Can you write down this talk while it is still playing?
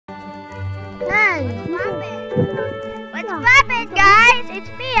What's poppin', guys? It's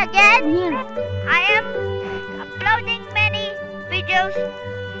me again. I am uploading many videos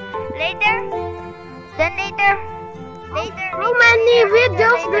later. How many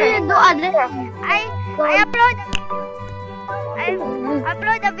videos do you do a day? I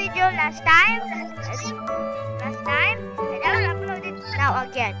upload a video last time, and I will upload it now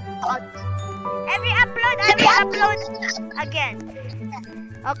again. Every upload again.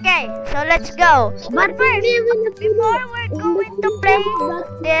 Okay, so let's go. But first,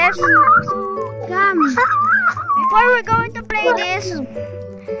 before we're going to play this,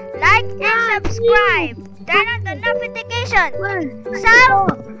 like and subscribe. Turn on the notification. So,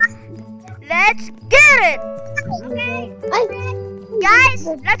 let's get it. Okay, guys,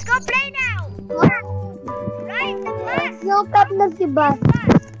 let's go play now. Right, the bus. Look up na si Bas.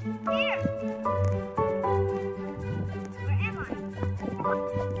 Here. Where am I?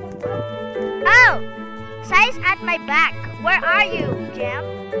 Oh, Sai's at my back. Where are you, Jem?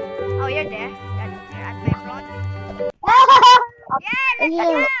 Oh, you're there. You're at my front. Yeah, let's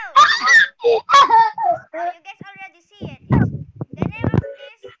go. Oh, you guys already see it. The name of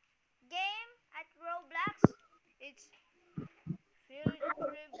this game at Roblox, it's Field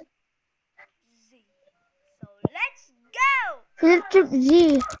Trip Z. So let's go. Field Trip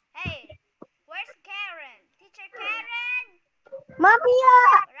Z. Hey, where's Karen? Teacher Karen? Mamiya!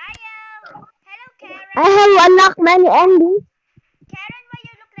 Ryo! Hello, Karen. I have unlocked many endings. Karen, why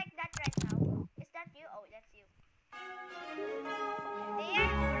you look like that right now? Is that you? Oh, that's you. There,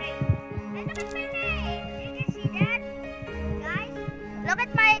 great. And look at my name. Did you see that? Guys, look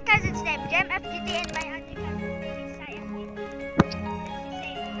at my cousin's name. Jem FGT and my auntie cousin's name is Sai FGT.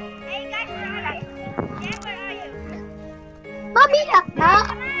 Hey guys, where are you? Jem, where are you? Mamiya! Come on,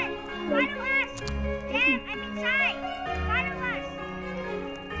 follow us. Jem, I mean Sai. Follow us.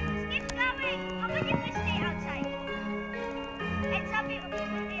 Keep going. How about if we stay outside? And some people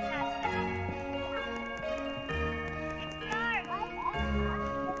will be in us. Explore.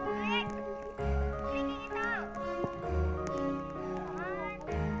 Click. Clicking it out. Come on.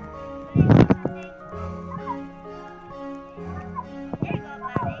 Click something. There you go,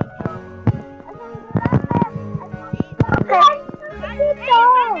 buddy. I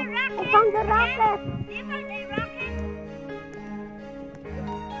found the rocket. You found a rocket?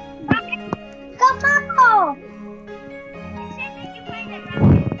 Come on! You said that you find a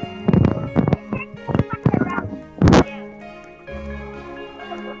rocket. Yeah.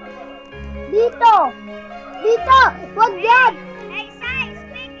 Dito! Dito! Wag yan! Hey, Sai,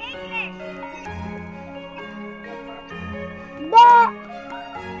 speak English. De!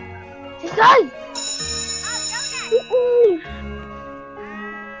 Say! Oh, donut.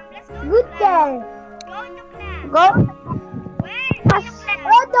 Let's go Good to girl. class. Go to class. Go! Where is your class?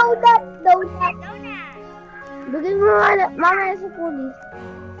 Oh, donut! Donut! Donut. Bigyan mo mamaya sa police.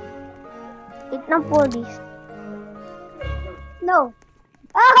 Eat ng police. No!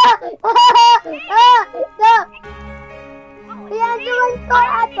 Ah! No! Kaya naman ko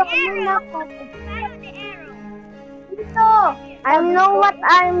ato. Follow the arrow. Dito! I know what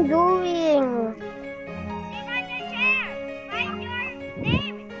I'm doing. Sit on your chair. Write your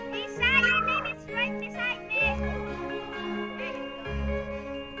name. Hey, Sai, your name is right beside me. There you go.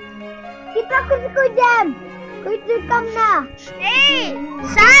 Kita ko si Kujam. Kujam kam na. Hey,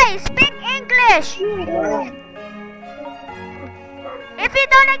 Sai, speak English. If you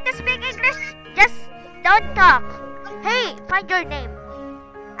don't like to speak English, just don't talk. Hey, find your name.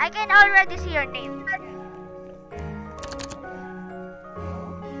 I can already see your name.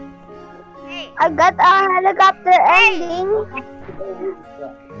 Hey, I got a helicopter ending.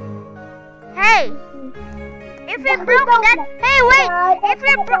 hey. If we broke that, hey, wait. If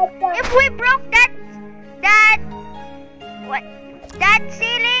we broke that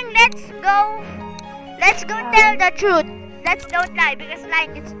ceiling, let's go tell the truth. Let's don't lie because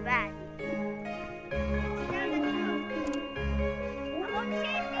lying is bad. Let's tell the truth. I won't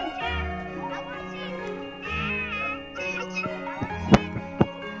see it, teacher. I won't see it. I won't see it.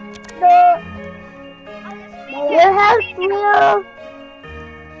 I'll just speak You help me.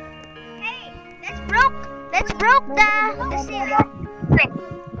 Hey, let's broke the ceiling.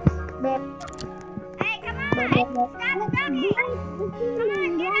 Hey, come on. Stop the doggy. Come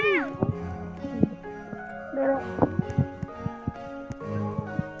on, get out.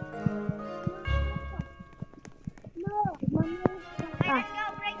 Hey, let's go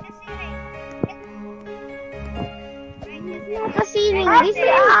break the ceiling. Break the ceiling. Not a ceiling. This is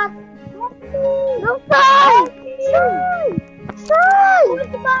up. No, Sai! Sai! Where's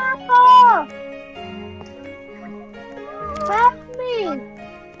the papa? Help me!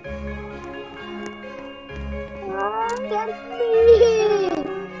 me.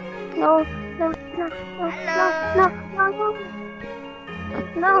 No. Hello.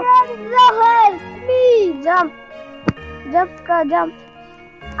 No, help me. Jump. Jump.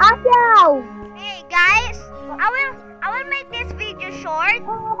 Ayaw. Hey guys, I will make this video short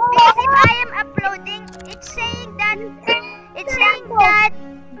because if I am uploading, it's saying that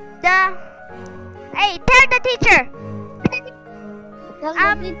the hey, tell the teacher.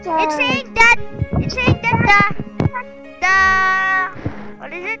 It's saying that the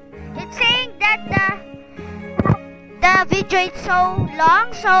what is it? It's saying that the video is so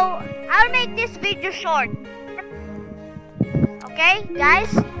long, so I'll make this video short. Okay,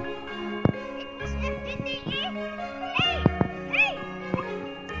 guys? It was FGTE. Hey!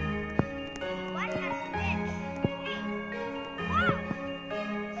 What has this? Hey! Wow!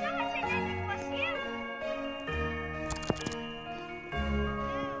 Someone said that it was you.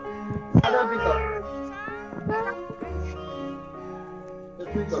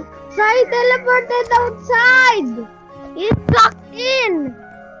 Sai teleported outside. He's locked in.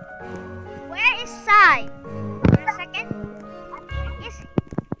 Where is Sai? For a second. Is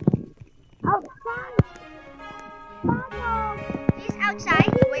Outside. he's outside?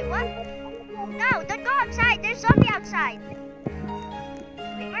 Wait, what? No, don't go outside. There's zombie outside.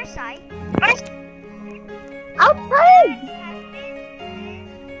 Wait, where's Sai? Outside.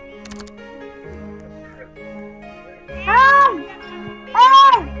 Help!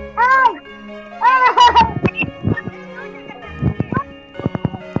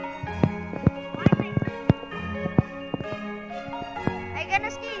 I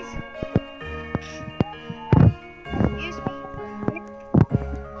gonna sneeze. Use me.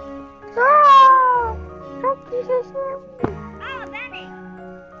 Oh, Benny.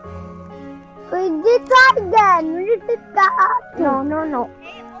 we did that again. We did that. No.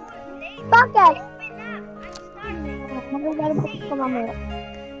 Hey, old lady. Bakit? Open up. I'm starving. Magagalabot ko mamaya.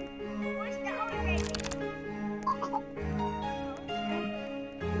 Where's the old lady?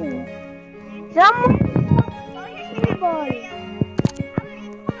 Someone. Oh, here's the cafeteria. I will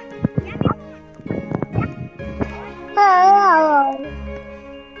eat food. Yummy food. Hello.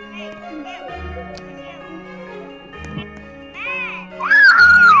 Hey, Man!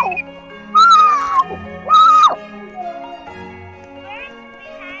 First we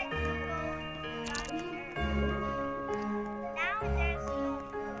had to go down here. Now there's no.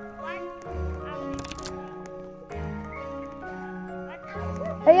 What are we doing?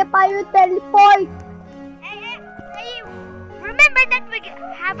 Kaya pa yung teleport. Hey, remember that we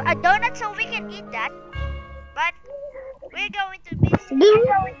have a donut so we can eat that? But we're going to be starved.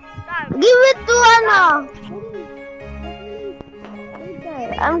 Give it to Anna.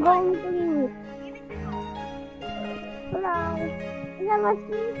 Okay, I'm going to leave it. Give it to go. Hello. Hello, Give it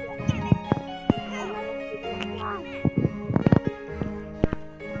to go to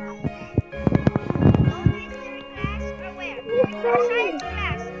history class or where? Or science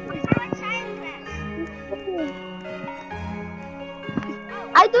class. Let's go in science class.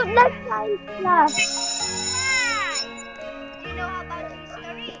 I don't like science class. Why? Do you know about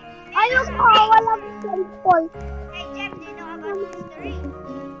history? Ayoko, walang teleport. Hey Jeff, do you know about history?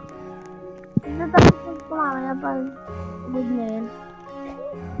 Natapos ko mamaya pa. Good na yun.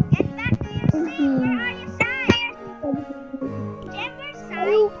 Get back to your seat. Where are you, Sai? Jeff, where's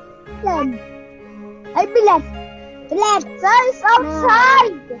Sai? Ay, bilas. Sai is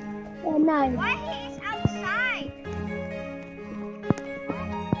outside. Yan. Why he is outside?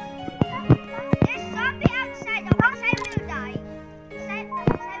 There's zombie outside. Oh, but Sai will die. Sai will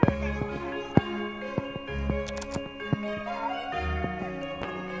die so fast.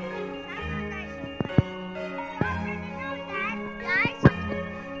 Sai will die so fast. You already know that, guys.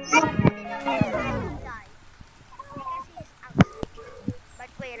 You already know that Sai will die. Because he is outside. But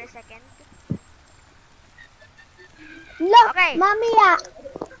wait a second. Look, Okay. Mommy,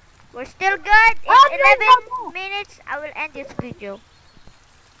 We're still good. In Oh, 11 minutes, I will end this video.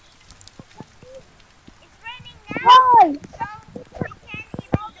 It's raining now, Hoy! so we can't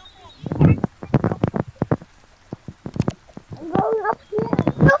even do cooking. I'm going up here.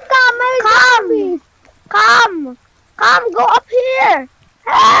 Look, Come, go up here.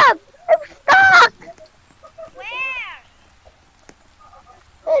 Help! I'm stuck. Where?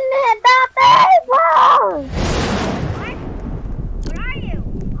 In the table. What? Where are you?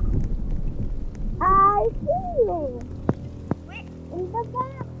 I see you. Wait. In the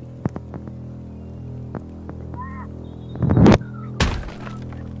back.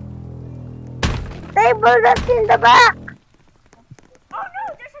 Table that's in the back. Oh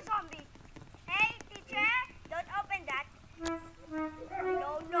no, there's a zombie. Hey, teacher, don't open that.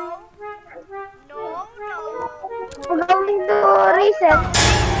 No. We're going reset.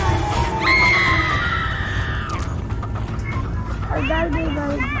 I died.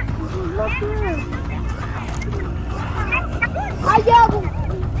 Look here. Ayaw!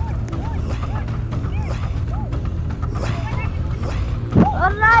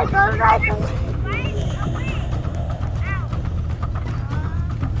 Alright.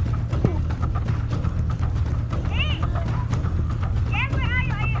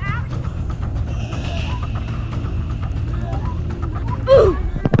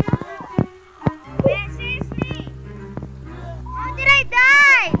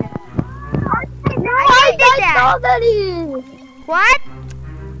 Totally. What?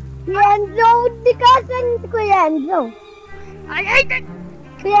 Enzo, di ka saan ko Enzo? I hate it.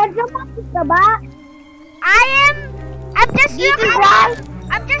 Enzo, bakit ka ba? I'm just Dito looking. guys.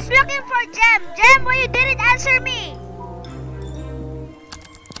 I'm just looking for Gem. Gem, why you didn't answer me?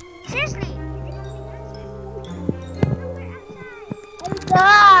 Seriously.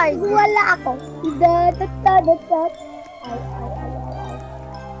 Ay, wala ako.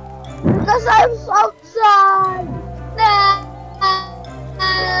 Because I'm outside.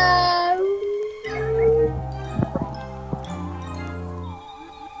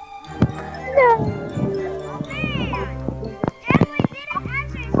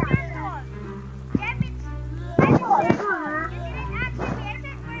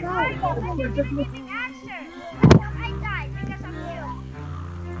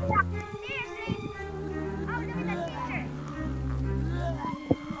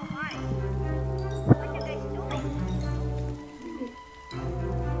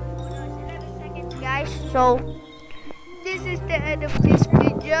 Guys, so this is the end of this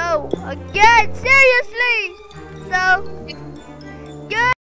video. Again, seriously. So, good.